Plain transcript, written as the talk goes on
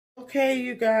Okay,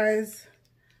 you guys,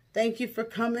 thank you for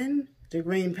coming to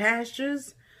Green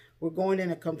Pastures. We're going in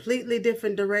a completely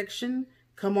different direction.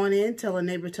 Come on in, tell a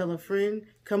neighbor, tell a friend.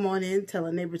 Come on in, tell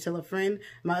a neighbor, tell a friend.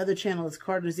 My other channel is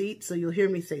CarterEats, so you'll hear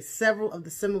me say several of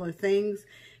the similar things.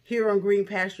 Here on Green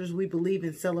Pastures, we believe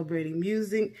in celebrating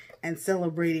music and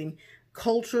celebrating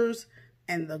cultures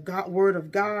and the word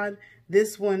of God.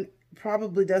 This one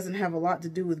probably doesn't have a lot to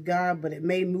do with God, but it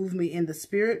may move me in the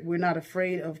spirit. We're not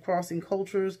afraid of crossing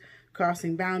cultures,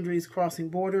 crossing boundaries, crossing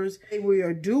borders. We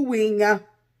are doing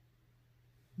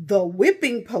The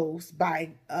Whipping Post by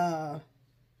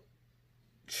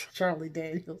Charlie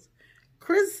Daniels,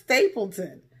 Chris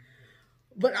Stapleton.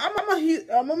 But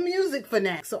I'm a music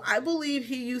fanatic, so I believe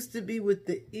he used to be with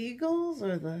the Eagles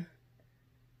or the...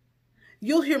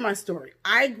 You'll hear my story.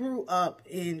 I grew up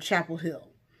in Chapel Hill.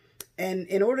 And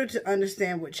in order to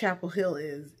understand what Chapel Hill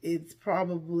is, it's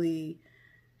probably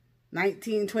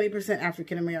 19-20%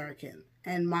 African-American.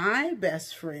 And my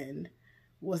best friend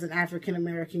was an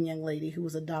African-American young lady who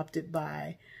was adopted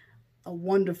by a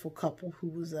wonderful couple who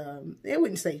was, they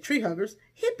wouldn't say tree huggers,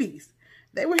 hippies.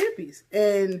 They were hippies.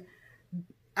 And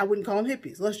I wouldn't call them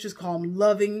hippies. Let's just call them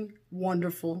loving,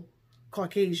 wonderful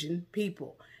Caucasian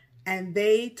people. And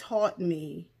they taught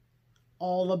me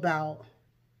all about,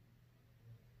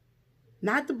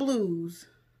 not the blues.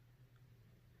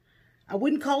 I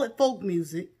wouldn't call it folk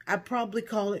music. I'd probably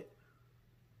call it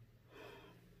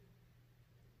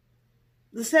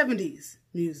the 70s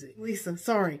music. Lisa,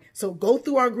 sorry. So go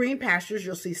through our Green Pastures.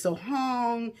 You'll see So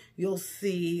Hong. You'll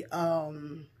see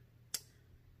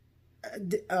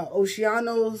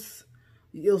Oceanos.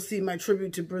 You'll see my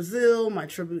tribute to Brazil, my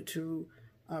tribute to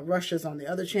Russia's on the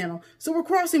other channel. So we're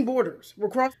crossing borders.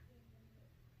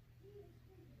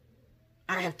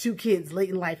 I have 2 kids late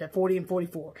in life at 40 and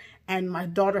 44, and my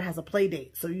daughter has a play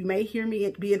date. So you may hear me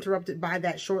be interrupted by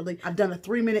that shortly. I've done a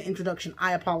 3-minute introduction.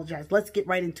 I apologize. Let's get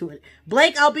right into it.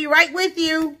 Blake, I'll be right with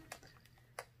you.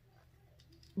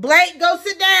 Blake, go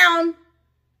sit down.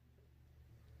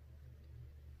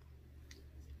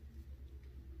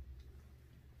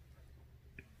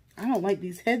 I don't like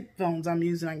these headphones I'm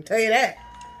using, I can tell you that.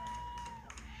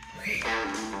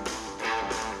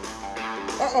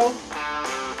 Uh-oh.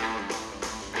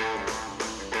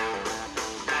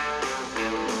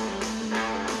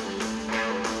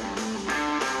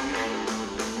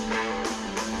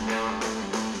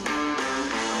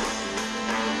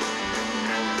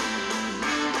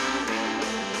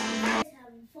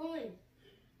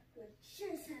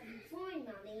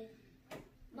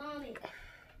 Mommy.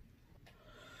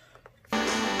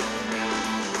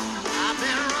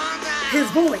 His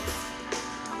voice.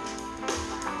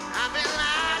 I've been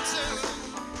lied to.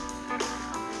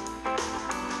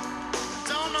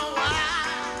 Don't know why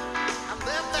I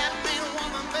let that mean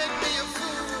woman make me a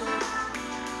fool.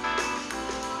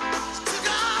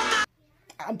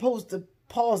 I'm supposed to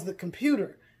pause the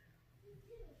computer.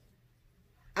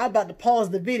 I'm about to pause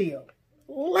the video.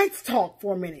 Let's talk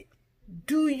for a minute.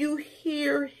 Do you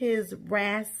hear his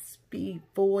raspy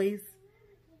voice?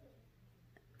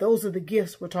 Those are the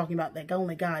gifts we're talking about that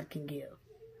only God can give.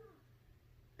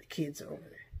 The kids are over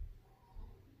there.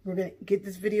 We're going to get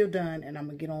this video done and I'm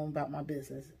going to get on about my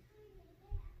business.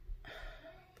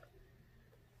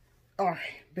 All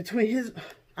right. Between his...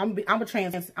 I'm a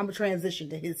transition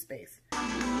to his space. Now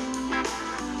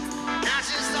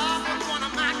she's off with one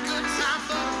of my good time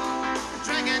books,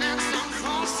 drinking in some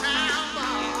close town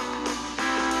bar.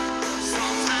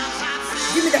 Sometimes I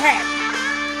feel... Give me the hat.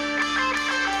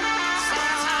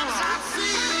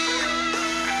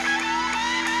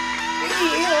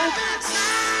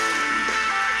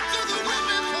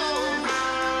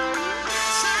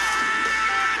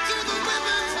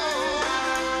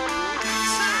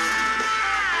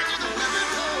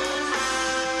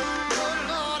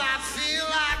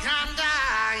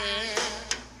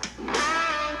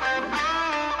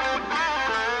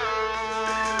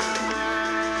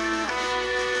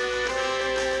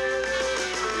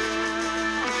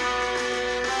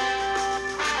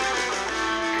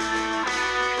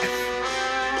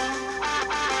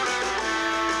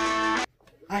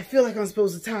 I feel like I'm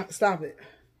supposed to stop it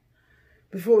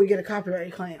before we get a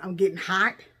copyright claim. I'm getting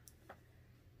hot.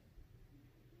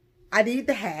 I need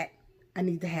the hat. I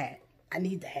need the hat. I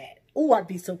need the hat. Oh, I'd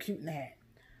be so cute in the hat.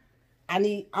 I'm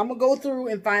gonna go through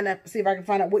and see if I can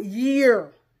find out what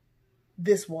year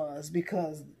this was,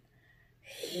 because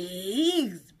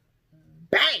he's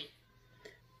bang.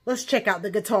 Let's check out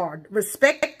the guitar.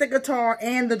 Respect the guitar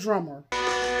and the drummer.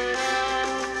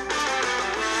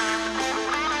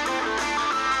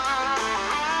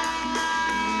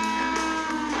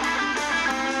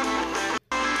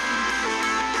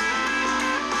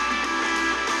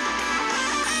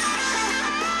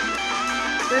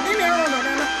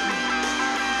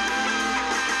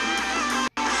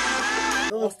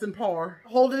 Austin Parr.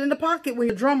 Hold it in the pocket when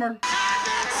you're a drummer.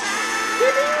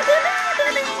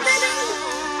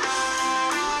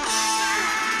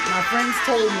 My friends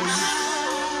told me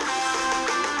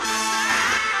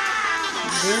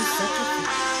there's such a thing.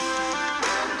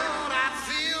 Lord, I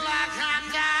feel like I'm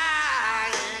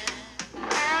dying.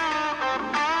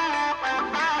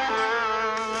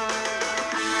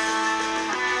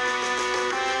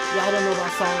 Y'all don't know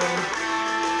about sorrow.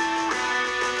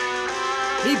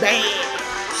 He bad.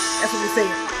 That's what we say.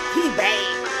 He bad.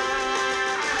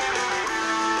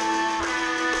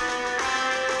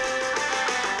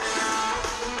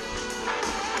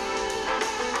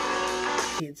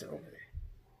 Kids are over there.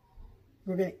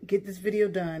 We're gonna get this video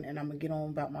done, and I'm gonna get on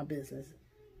about my business.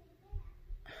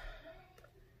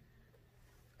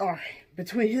 All right,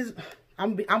 between his,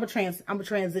 I'm a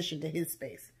transition to his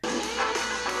space.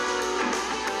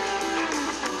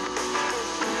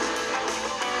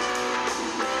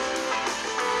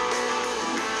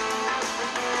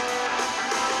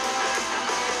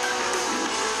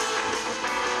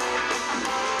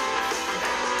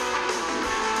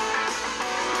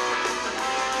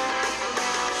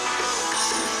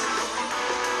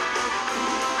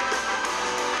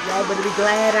 Y'all better be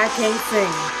glad I can't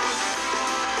sing.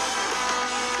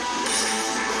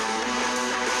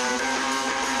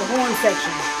 The horn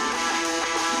section.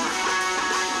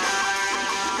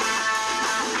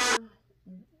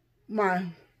 My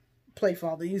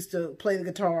playfather used to play the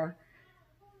guitar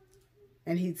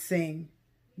and he'd sing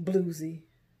bluesy.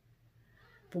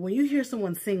 But when you hear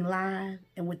someone sing live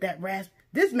and with that rasp,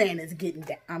 this man is getting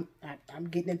down. I'm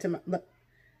getting into my look.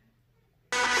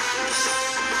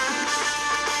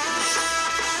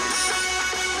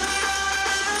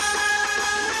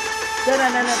 Da, da,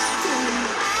 da, da.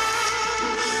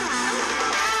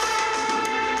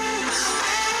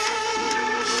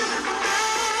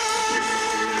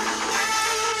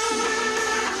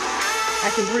 I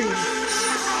can breathe.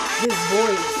 His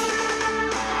voice.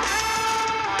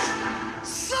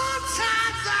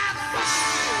 Sometimes I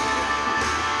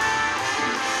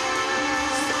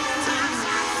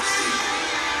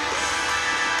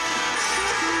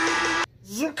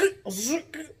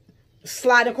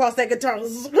Slide across that guitar.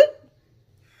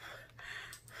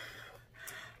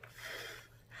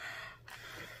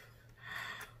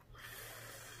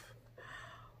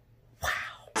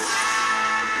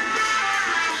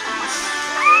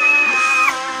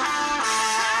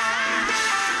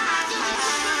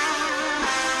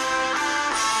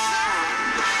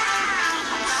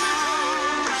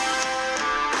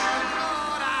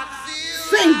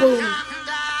 Sing, boo.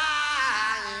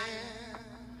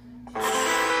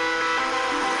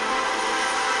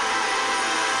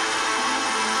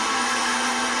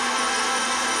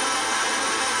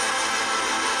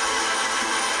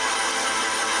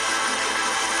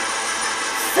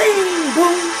 Sing,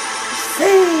 boo.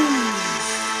 Sing.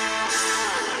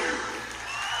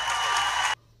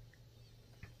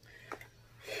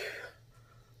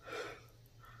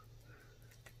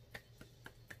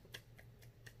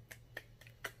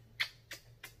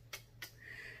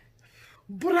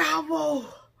 Bravo!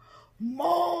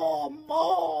 More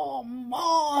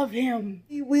of him.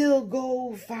 We will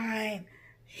go find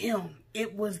him.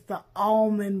 It was the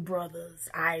Allman Brothers.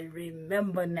 I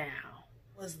remember now.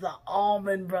 It was the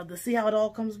Allman Brothers. See how it all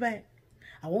comes back?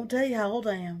 I won't tell you how old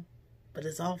I am, but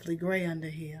it's awfully gray under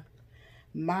here.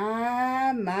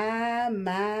 My.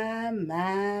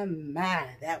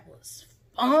 That was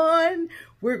fun.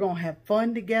 We're going to have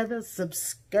fun together.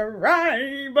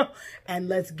 Subscribe. And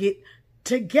let's get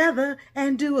together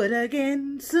and do it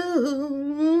again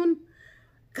soon.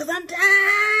 'Cause I'm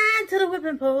tied to the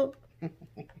whipping post.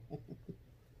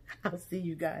 I'll see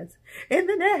you guys in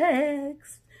the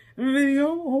next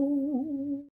video.